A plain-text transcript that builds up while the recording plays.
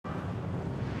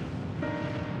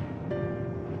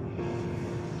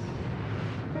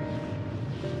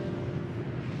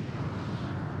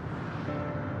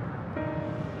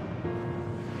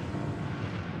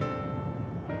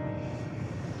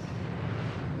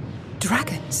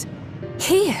Dragons?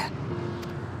 Here?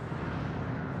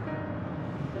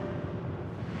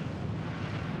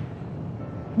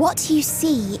 What you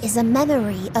see is a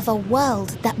memory of a world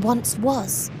that once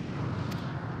was.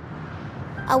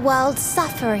 A world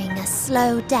suffering a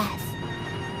slow death,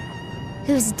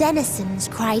 whose denizens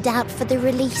cried out for the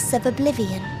release of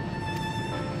oblivion.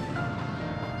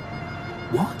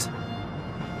 What?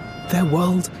 Their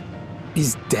world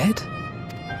is dead?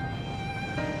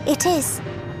 It is.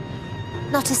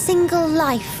 Not a single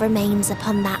life remains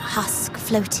upon that husk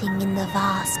floating in the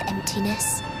vast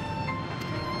emptiness.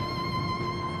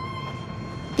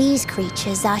 These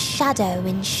creatures are shadow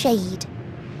in shade,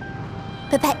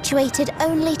 perpetuated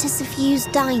only to suffuse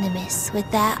dynamis with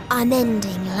their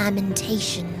unending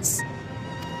lamentations.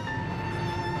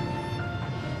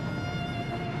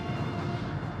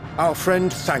 Our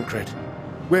friend StankLord,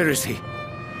 where is he?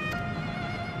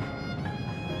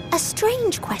 A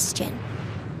strange question.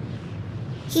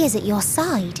 He is at your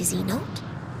side, is he not?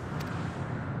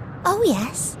 Oh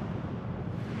yes.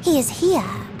 He is here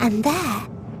and there,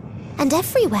 and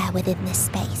everywhere within this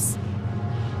space.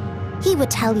 He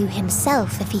would tell you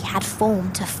himself if he had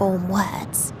form to form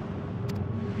words.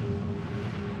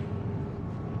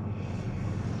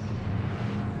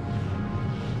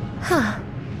 Huh.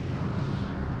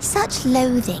 Such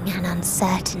loathing and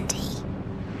uncertainty.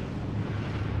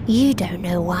 You don't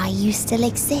know why you still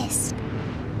exist.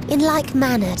 In like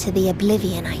manner to the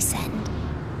oblivion I send.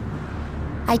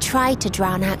 I tried to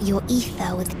drown out your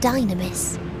ether with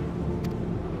dynamis.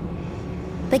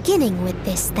 Beginning with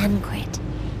this StankLord,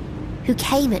 who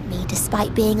came at me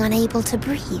despite being unable to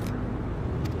breathe.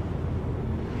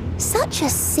 Such a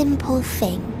simple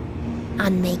thing,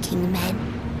 unmaking men.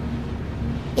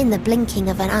 In the blinking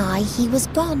of an eye, he was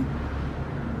gone.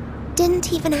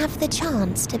 Didn't even have the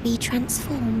chance to be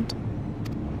transformed.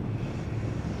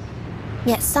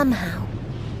 Yet somehow,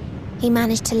 he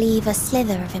managed to leave a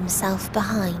slither of himself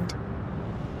behind.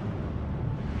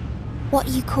 What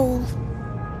you call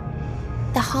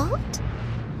the heart?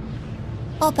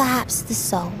 Or perhaps the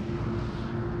soul.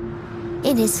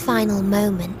 In his final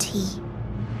moment, he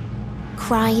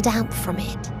cried out from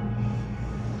it.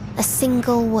 A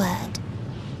single word.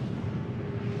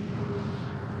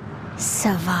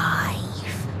 Survive.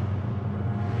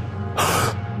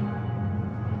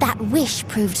 That wish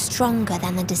proved stronger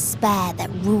than the despair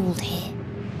that ruled here.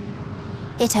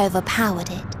 It overpowered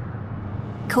it,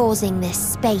 causing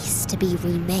this space to be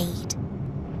remade.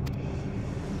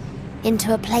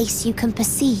 Into a place you can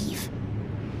perceive,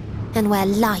 and where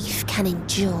life can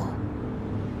endure.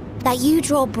 That you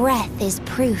draw breath is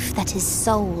proof that his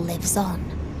soul lives on.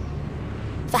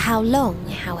 For how long,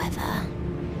 however,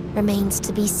 remains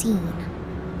to be seen.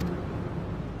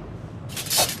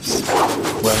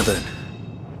 Well then,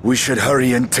 we should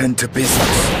hurry and tend to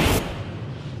business.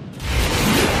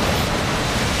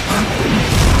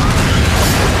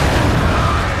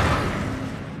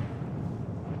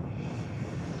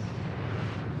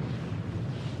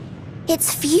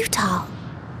 It's futile.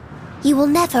 You will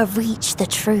never reach the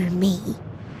true me.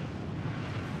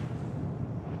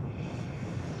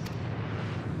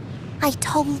 I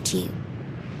told you,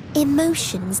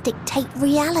 emotions dictate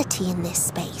reality in this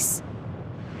space.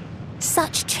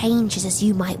 Such changes as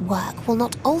you might work will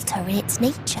not alter its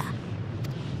nature.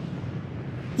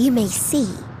 You may see,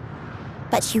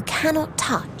 but you cannot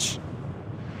touch.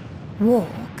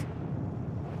 Walk,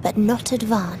 but not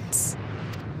advance.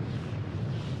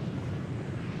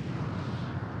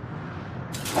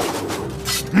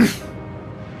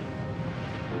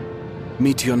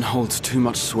 Meteon holds too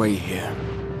much sway here.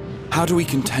 How do we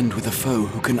contend with a foe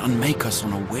who can unmake us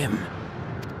on a whim?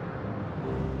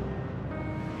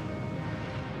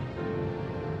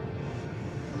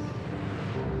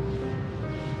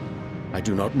 I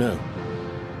do not know.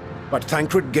 But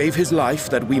StankLord gave his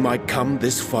life that we might come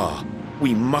this far.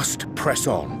 We must press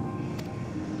on.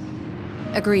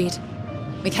 Agreed.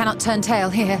 We cannot turn tail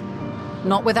here.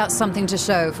 Not without something to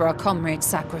show for our comrade's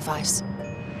sacrifice.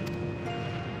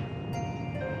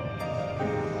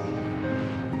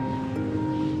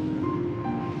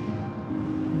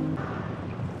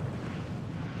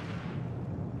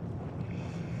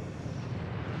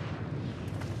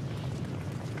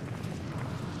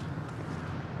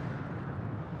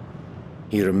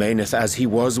 He remaineth as he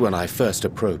was when I first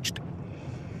approached,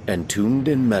 entombed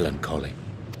in melancholy.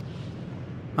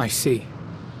 I see.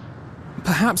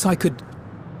 Perhaps I could...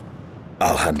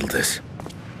 I'll handle this.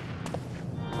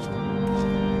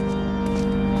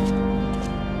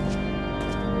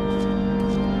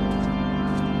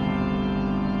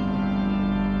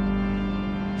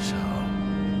 So,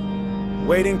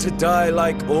 waiting to die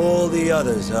like all the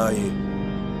others, are you?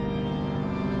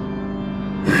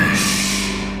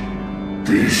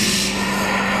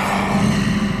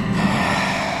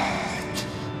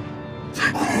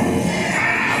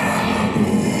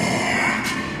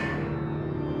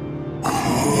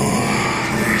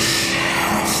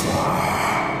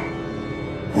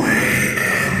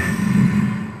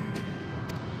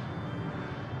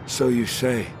 So you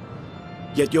say.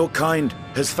 Yet your kind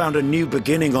has found a new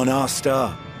beginning on our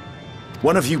star.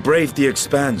 One of you braved the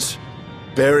Expanse,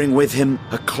 bearing with him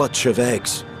a clutch of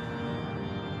eggs.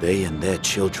 They and their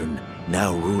children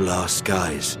now rule our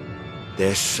skies,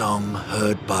 their song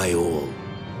heard by all.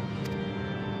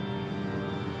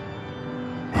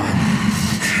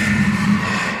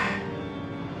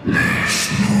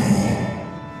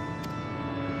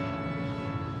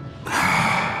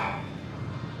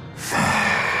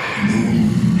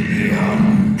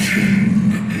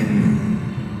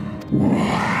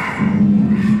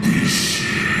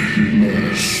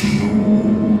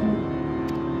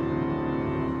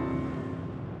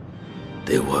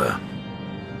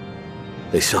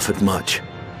 They suffered much,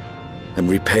 and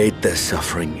repaid their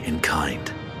suffering in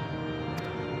kind.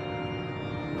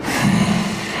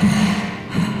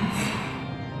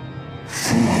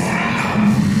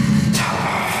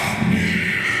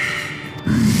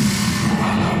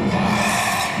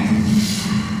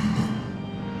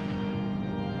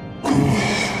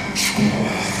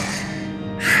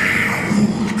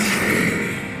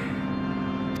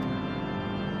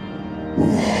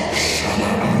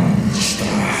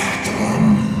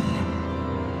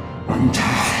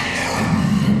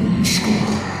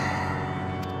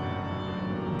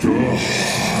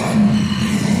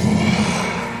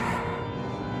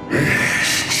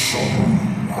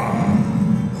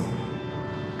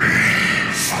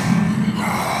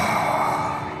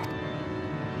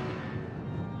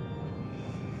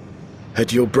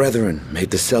 Had your brethren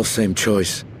made the selfsame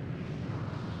choice,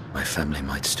 my family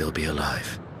might still be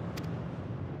alive.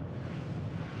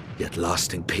 Yet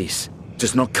lasting peace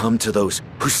does not come to those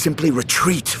who simply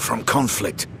retreat from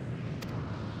conflict.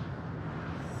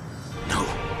 No,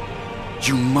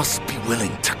 you must be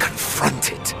willing to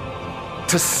confront it,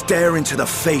 to stare into the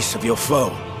face of your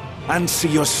foe, and see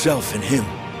yourself in him.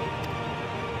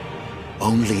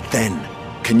 Only then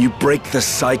can you break the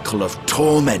cycle of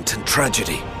torment and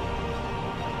tragedy.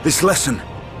 This lesson,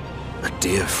 a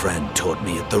dear friend taught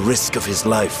me at the risk of his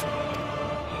life.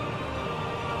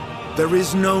 There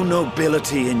is no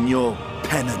nobility in your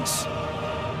penance.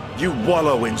 You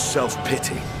wallow in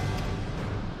self-pity.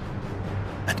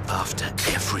 And after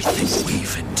everything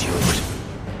we've endured,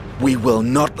 we will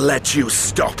not let you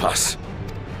stop us.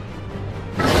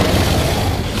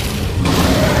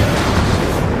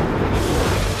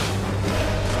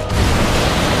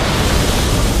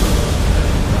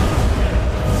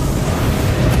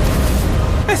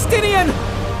 Estinian!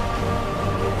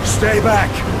 Stay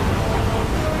back!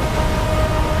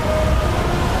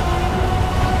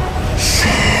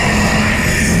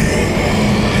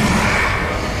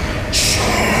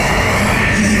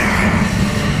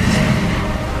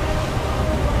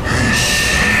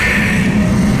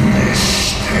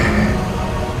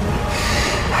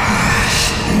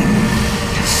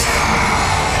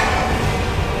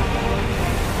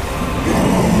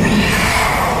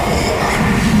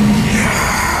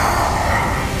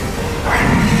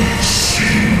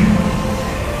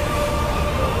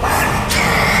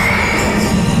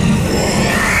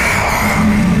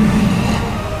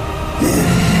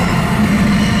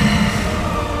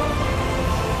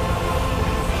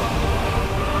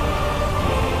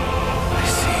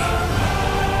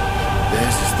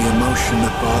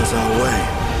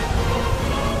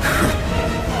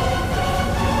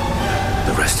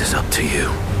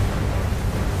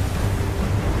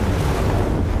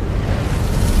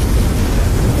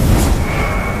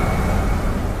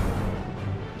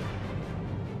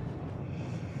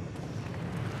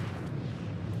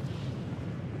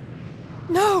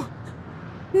 No!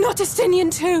 Not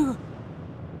Estinian too!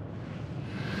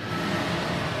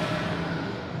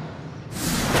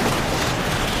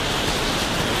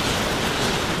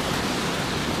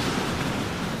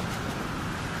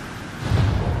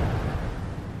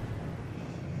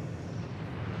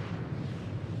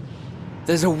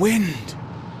 There's a wind!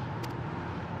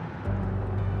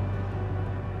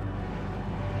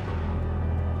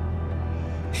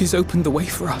 He's opened the way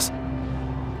for us.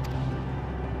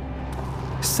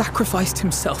 Sacrificed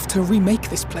himself to remake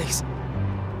this place,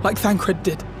 like Thancred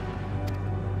did.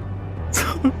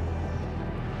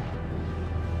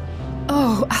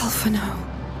 Oh, Alphino.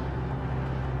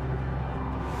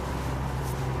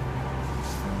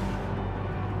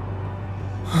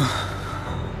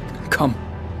 Come.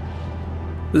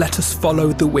 Let us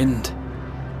follow the wind.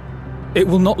 It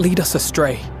will not lead us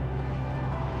astray.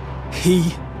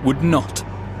 He would not.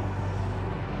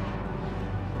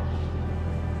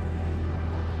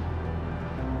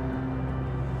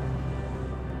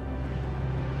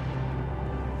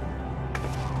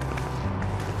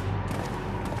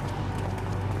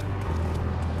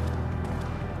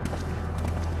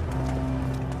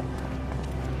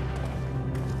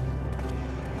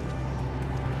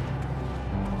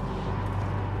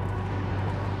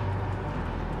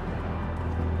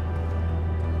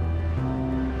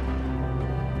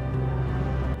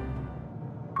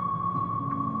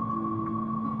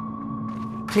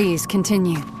 Please,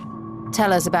 continue.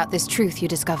 Tell us about this truth you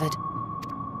discovered.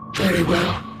 Very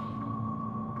well.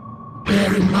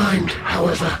 Bear in mind,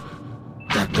 however,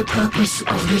 that the purpose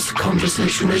of this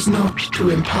conversation is not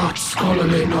to impart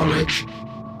scholarly knowledge,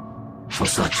 for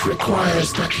such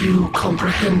requires that you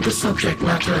comprehend the subject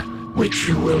matter, which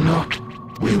you will not.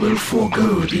 We will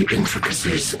forego the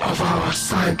intricacies of our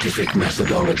scientific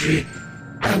methodology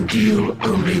and deal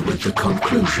only with the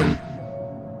conclusion,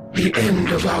 the end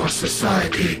of our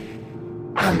society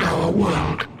and our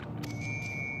world.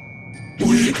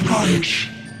 We acknowledge,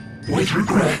 with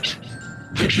regret,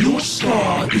 that your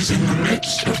star is in the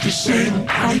midst of the same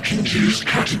panic-induced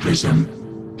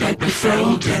cataclysm that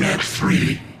befell Deneb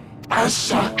 3. As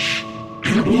such,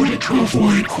 in order to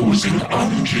avoid causing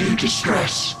undue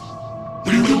distress,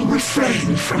 we will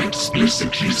refrain from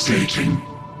explicitly stating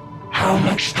how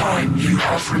much time you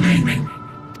have remaining.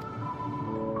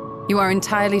 You are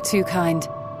entirely too kind.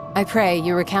 I pray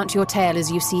you recount your tale as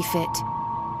you see fit.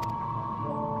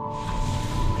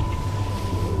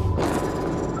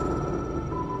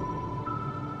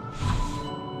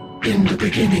 In the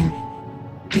beginning,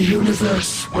 the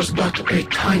universe was but a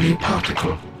tiny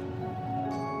particle.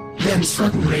 Then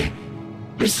suddenly,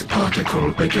 this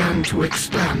particle began to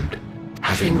expand,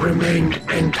 having remained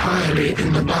entirely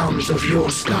in the bounds of your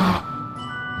star.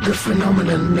 The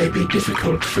phenomenon may be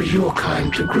difficult for your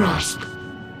kind to grasp,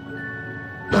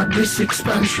 but this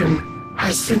expansion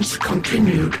has since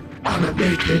continued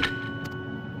unabated.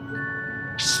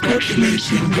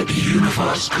 Speculating that the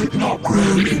universe could not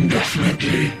grow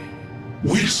indefinitely,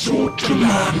 we sought to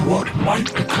learn what might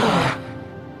occur,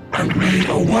 and made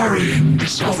a worrying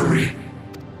discovery.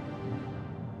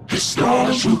 The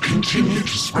stars will continue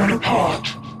to spread apart,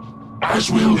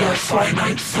 as will their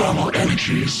finite thermal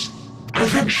energies.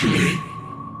 Eventually,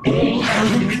 all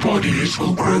heavenly bodies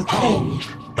will grow cold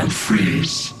and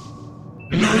freeze.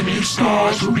 No new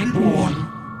stars will be born,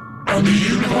 and the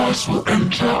universe will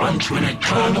enter onto an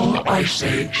eternal ice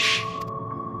age.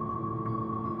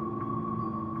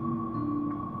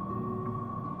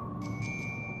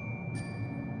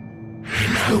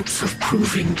 In hopes of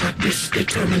proving that this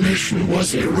determination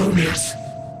was erroneous,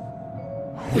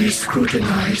 we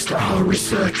scrutinized our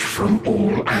research from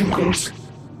all angles,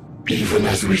 even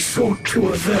as we sought to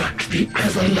avert the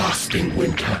everlasting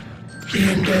winter.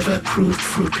 The endeavor proved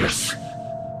fruitless.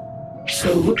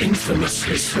 So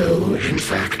infamously so, in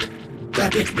fact,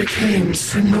 that it became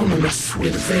synonymous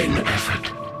with vain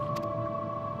effort.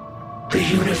 The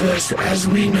universe as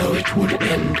we know it would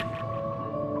end,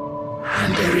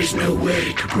 and there is no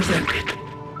way to prevent it.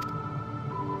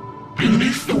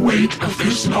 Beneath the weight of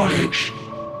this knowledge,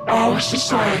 our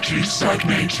society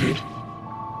stagnated.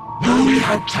 Though we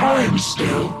had time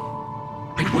still,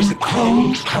 it was a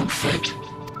cold comfort.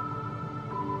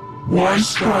 Why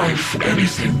strive for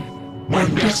anything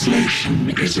when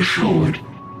desolation is assured?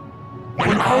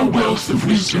 When our wealth of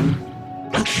wisdom,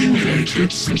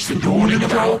 accumulated since the dawning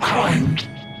of our kind,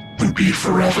 would be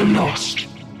forever lost,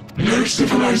 no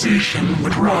civilization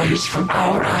would rise from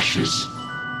our ashes,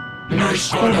 no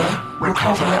scholar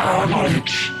recover our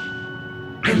knowledge.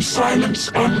 In silence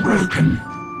unbroken,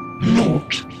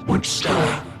 naught would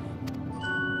stir.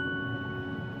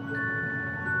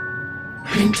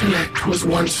 Intellect was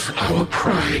once our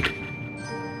pride.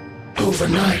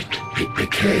 Overnight, it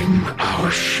became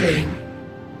our shame.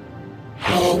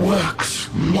 Our works,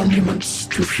 monuments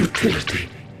to futility.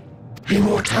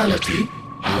 Immortality,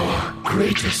 our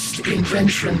greatest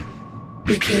invention,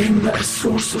 became a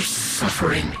source of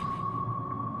suffering.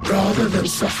 Rather than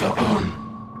suffer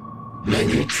on,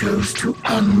 many chose to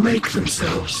unmake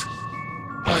themselves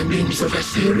by means of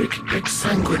etheric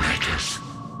exsanguinators.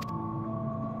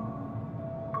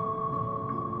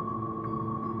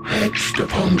 Etched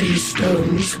upon these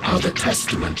stones are the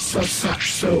testaments of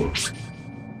such souls,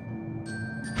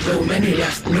 though many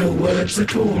left no words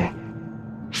at all,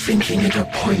 thinking it a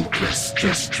pointless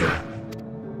gesture.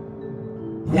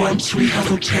 Once we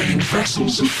have obtained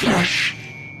vessels of flesh,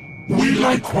 we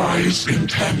likewise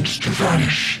intend to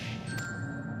vanish.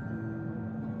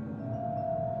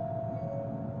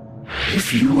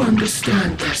 If you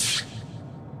understand this,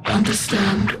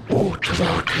 understand aught of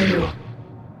our tale,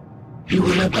 you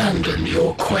will abandon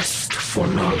your quest for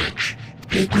knowledge.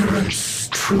 Ignorance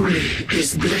truly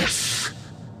is bliss.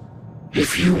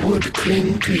 If you would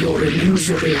cling to your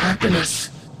illusory happiness,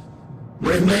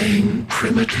 remain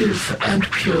primitive and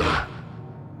pure.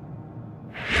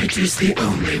 It is the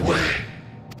only way.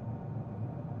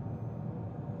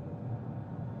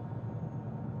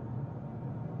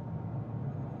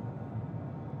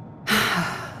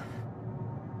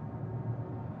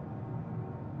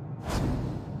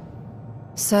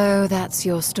 So that's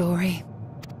your story.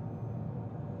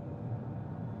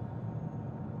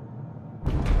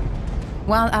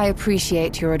 While I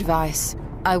appreciate your advice,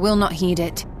 I will not heed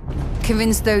it.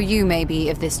 Convinced though you may be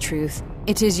of this truth,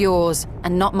 it is yours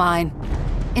and not mine.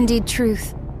 Indeed,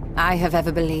 truth, I have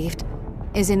ever believed,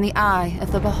 is in the eye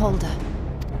of the beholder.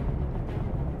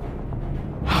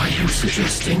 Are you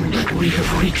suggesting that we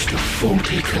have reached a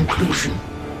faulty conclusion?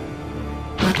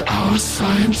 That our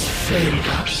science failed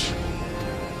us?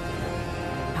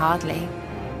 Hardly.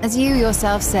 As you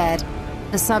yourself said,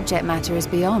 the subject matter is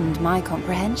beyond my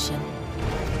comprehension.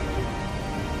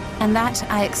 And that,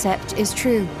 I accept, is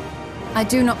true. I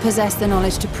do not possess the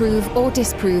knowledge to prove or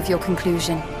disprove your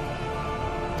conclusion.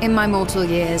 In my mortal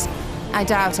years, I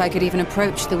doubt I could even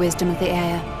approach the wisdom of the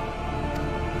air.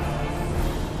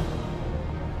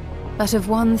 But of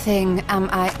one thing am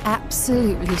I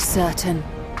absolutely certain.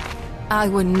 I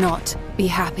would not be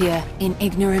happier in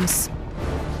ignorance.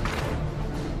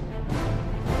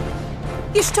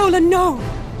 Y'shtola, no!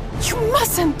 You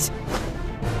mustn't!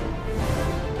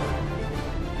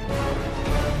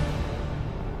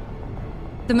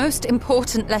 The most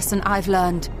important lesson I've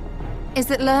learned is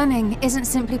that learning isn't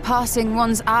simply passing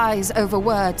one's eyes over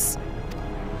words.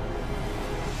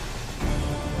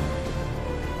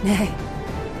 Nay,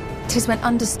 it is when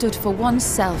understood for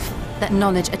oneself that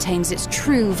knowledge attains its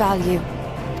true value.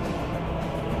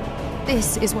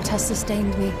 This is what has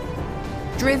sustained me,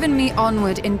 driven me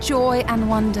onward in joy and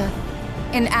wonder,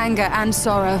 in anger and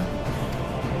sorrow.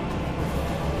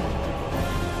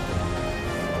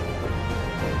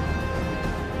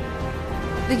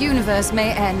 The universe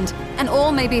may end, and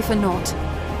all may be for naught,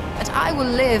 but I will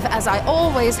live as I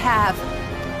always have.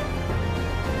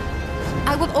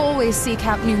 I will always seek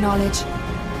out new knowledge,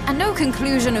 and no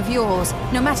conclusion of yours,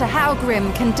 no matter how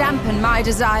grim, can dampen my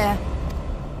desire.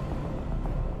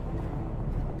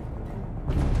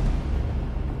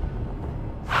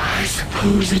 I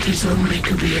suppose it is only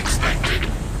to be expected.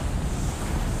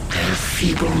 Their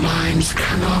feeble minds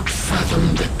cannot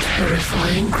fathom the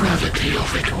terrifying gravity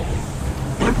of it all.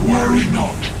 But worry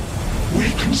not.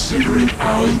 We consider it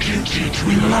our duty to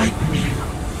enlighten you,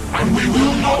 and we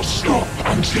will not stop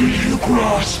until you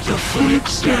grasp the full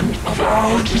extent of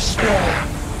our despair.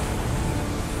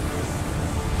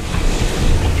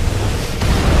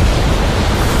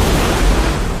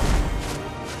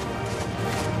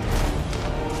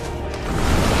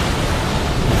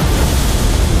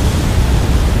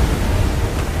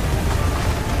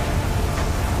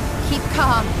 Keep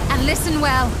calm and listen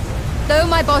well. Though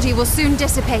my body will soon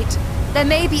dissipate, there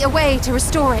may be a way to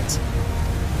restore it.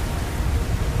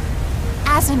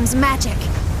 Azim's magic.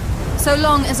 So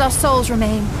long as our souls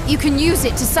remain, you can use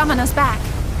it to summon us back.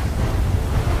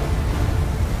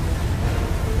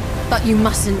 But you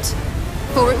mustn't,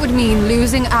 for it would mean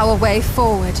losing our way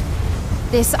forward.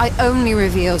 This I only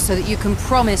reveal so that you can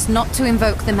promise not to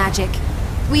invoke the magic.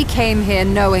 We came here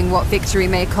knowing what victory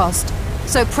may cost,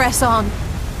 so press on.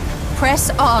 Press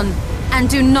on. And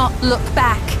do not look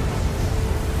back.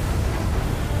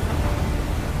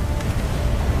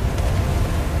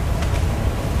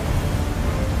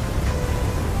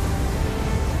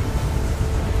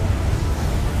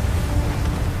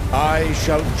 I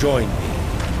shall join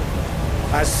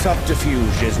thee. As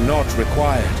subterfuge is not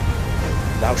required,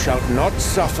 thou shalt not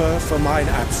suffer for mine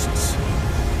absence.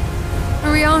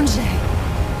 Riange.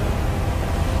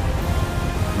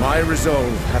 My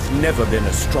resolve hath never been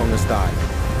as strong as thine.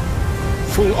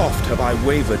 Full oft have I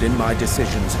wavered in my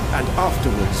decisions, and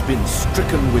afterwards been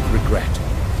stricken with regret.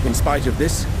 In spite of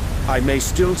this, I may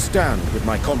still stand with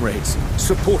my comrades,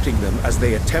 supporting them as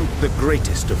they attempt the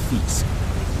greatest of feats.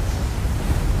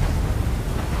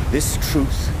 This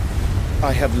truth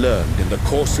I have learned in the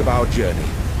course of our journey.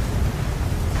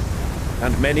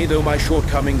 And many though my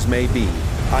shortcomings may be,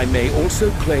 I may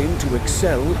also claim to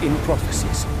excel in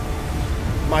prophecies.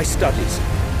 My studies,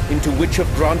 into which have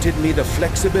granted me the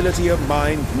flexibility of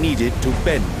mind needed to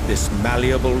bend this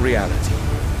malleable reality.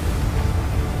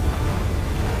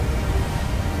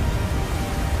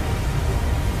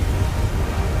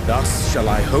 Thus shall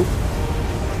I hope,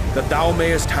 that thou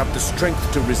mayest have the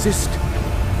strength to resist,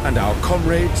 and our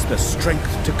comrades the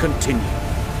strength to continue.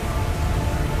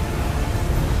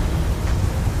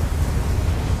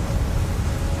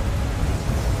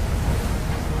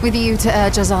 With you to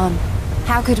urge us on,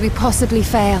 how could we possibly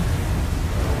fail?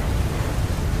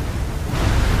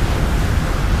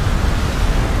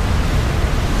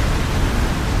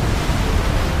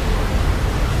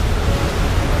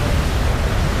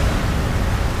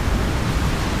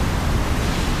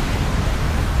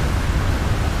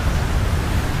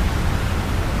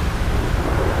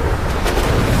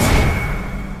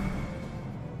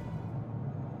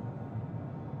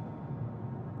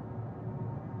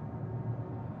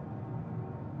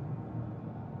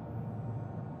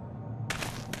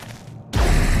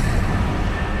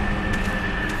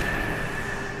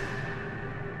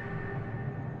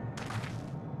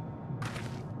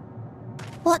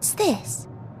 What's this?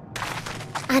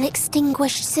 An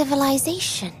extinguished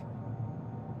civilization.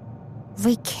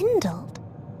 Rekindled.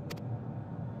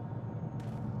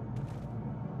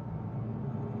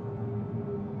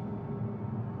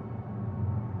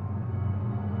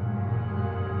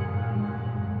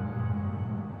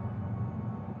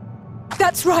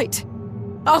 That's right!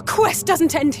 Our quest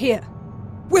doesn't end here.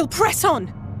 We'll press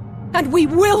on, and we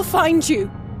will find you!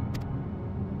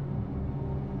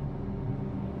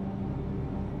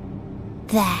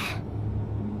 There.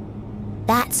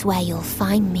 That's where you'll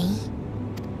find me.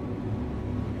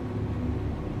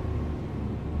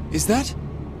 Is that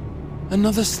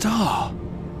another star?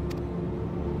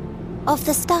 Of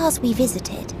the stars we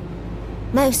visited,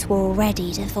 most were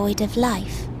already devoid of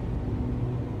life.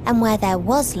 And where there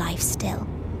was life still,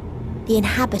 the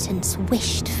inhabitants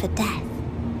wished for death.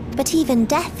 But even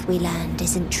death, we learned,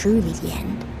 isn't truly the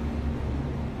end.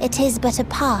 It is but a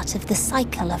part of the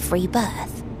cycle of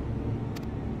rebirth.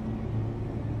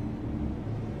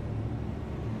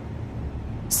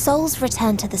 Souls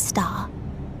return to the star,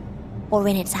 or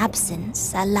in its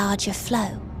absence, a larger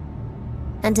flow.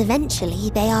 And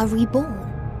eventually they are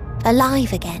reborn,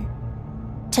 alive again,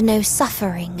 to know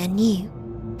suffering anew.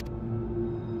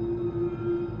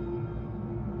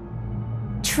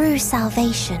 True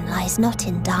salvation lies not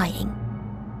in dying.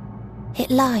 It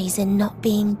lies in not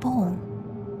being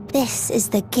born. This is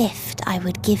the gift I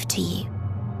would give to you.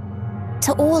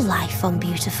 To all life on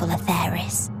beautiful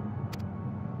Aetheris.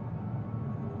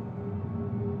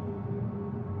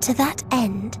 To that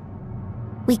end,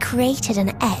 we created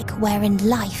an egg wherein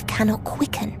life cannot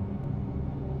quicken.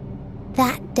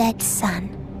 That dead sun.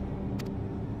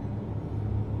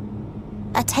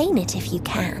 Attain it if you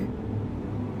can,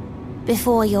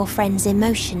 before your friends'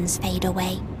 emotions fade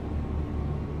away,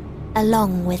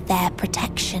 along with their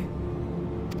protection.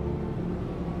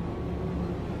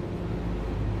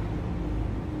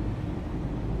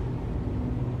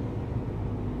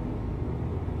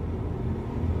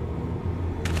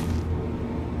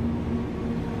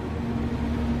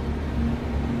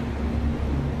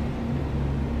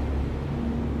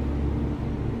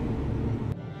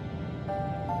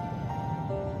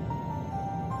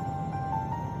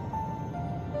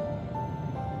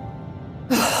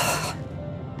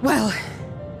 Well,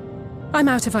 I'm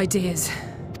out of ideas.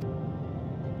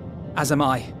 As am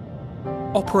I.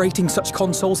 Operating such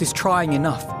consoles is trying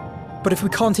enough, but if we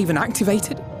can't even activate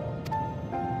it...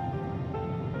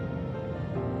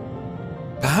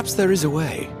 Perhaps there is a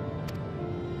way.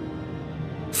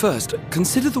 First,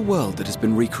 consider the world that has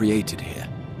been recreated here.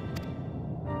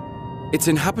 Its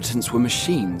inhabitants were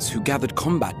machines who gathered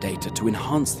combat data to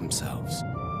enhance themselves.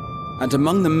 And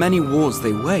among the many wars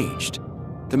they waged,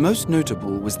 the most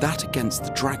notable was that against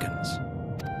the dragons.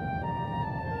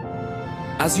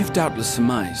 As you've doubtless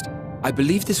surmised, I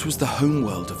believe this was the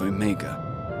homeworld of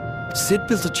Omega. Sid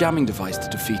built a jamming device to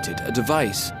defeat it, a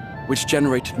device which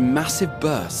generated massive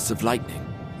bursts of lightning,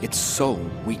 its sole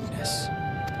weakness.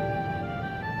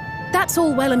 That's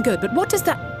all well and good, but what does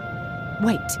that...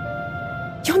 Wait.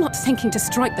 You're not thinking to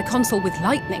strike the console with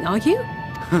lightning, are you?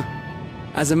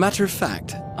 As a matter of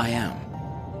fact, I am.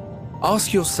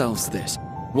 Ask yourselves this.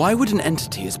 Why would an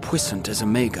entity as puissant as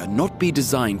Omega not be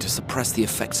designed to suppress the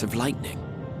effects of lightning?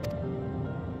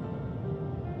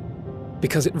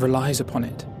 Because it relies upon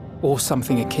it, or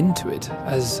something akin to it,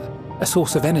 as a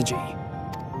source of energy.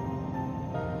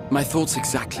 My thoughts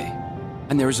exactly.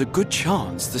 And there is a good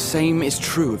chance the same is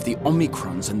true of the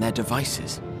Omicrons and their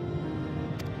devices.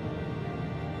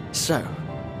 So,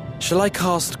 shall I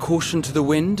cast caution to the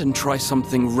wind and try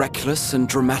something reckless and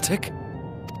dramatic?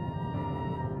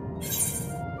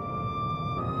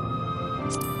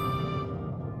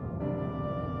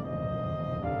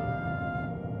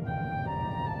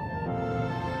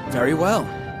 Very well.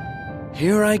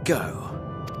 Here I go.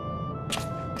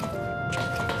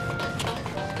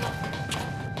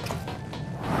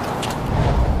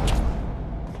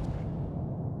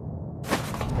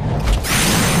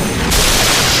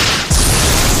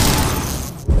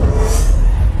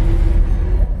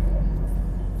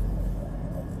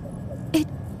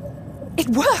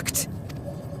 worked!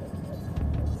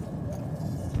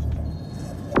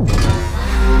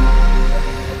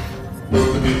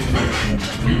 Opening connection to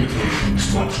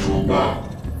communications module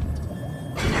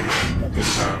 1. Connection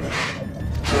established.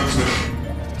 Transmission.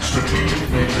 Strategic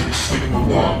Matrix Signal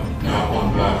 1 now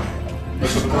online.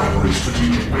 As the primary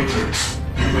strategic matrix,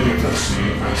 you may address me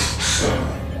as Sir.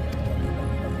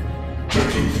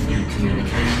 Checking for new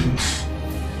communications.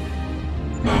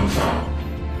 None found.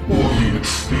 All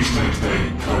units, please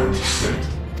maintain current state.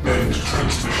 End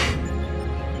transmission.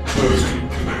 Closing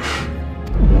connection.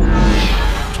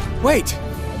 Wait!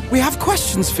 We have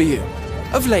questions for you.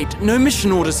 Of late, no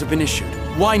mission orders have been issued.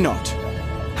 Why not?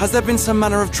 Has there been some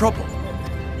manner of trouble?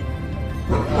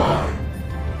 Reply.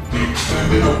 The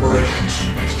Extended Operations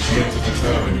Unit is yet to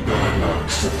determine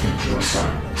guidelines for future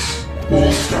assignments.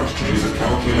 All strategies are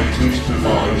calculated,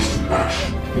 devised, and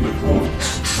actioned in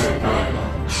accordance with said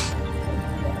guidelines.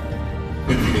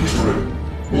 In the interim,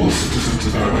 all citizens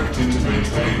are directed to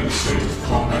maintain a state of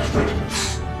combat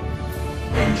readiness.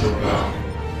 End reply.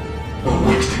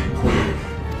 Awaiting query.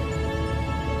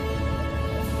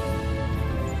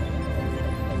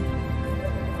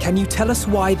 Can you tell us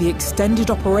why the Extended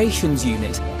Operations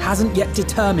Unit hasn't yet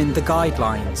determined the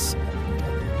guidelines?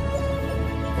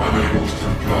 Unable to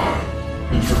comply.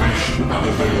 Information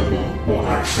unavailable or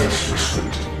access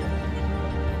restricted.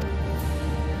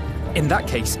 In that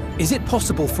case, is it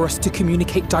possible for us to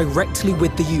communicate directly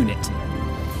with the unit?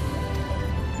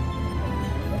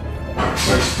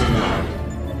 Access denied.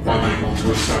 Unable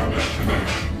to establish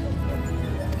connection.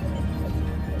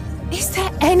 Is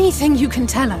there anything you can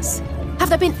tell us? Have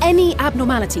there been any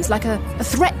abnormalities, like a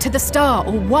threat to the star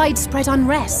or widespread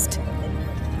unrest?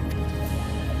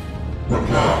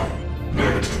 Reply.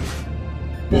 Negative.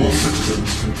 All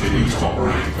citizens continue to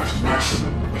operate at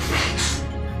maximum efficiency.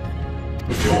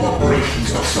 If your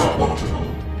operations are suboptimal,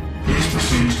 please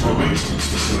proceed to a maintenance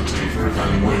facility for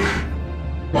evaluation.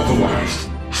 Otherwise,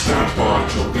 stand by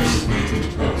at your designated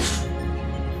post.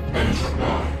 End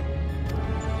reply.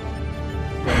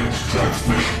 End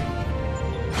transmission.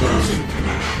 Closing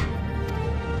connection.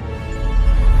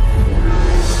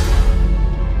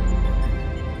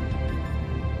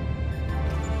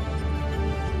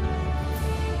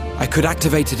 I could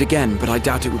activate it again, but I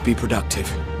doubt it would be productive.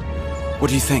 What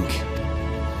do you think?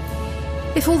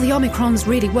 If all the Omicrons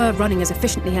really were running as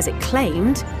efficiently as it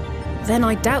claimed, then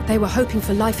I doubt they were hoping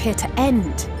for life here to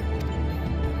end.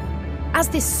 As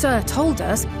this Sir told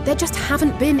us, there just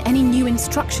haven't been any new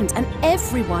instructions, and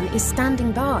everyone is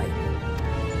standing by.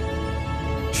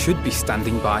 Should be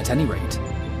standing by at any rate.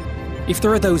 If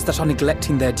there are those that are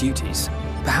neglecting their duties,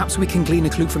 perhaps we can glean a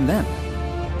clue from them.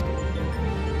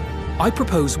 I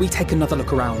propose we take another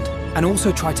look around, and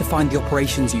also try to find the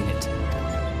operations unit.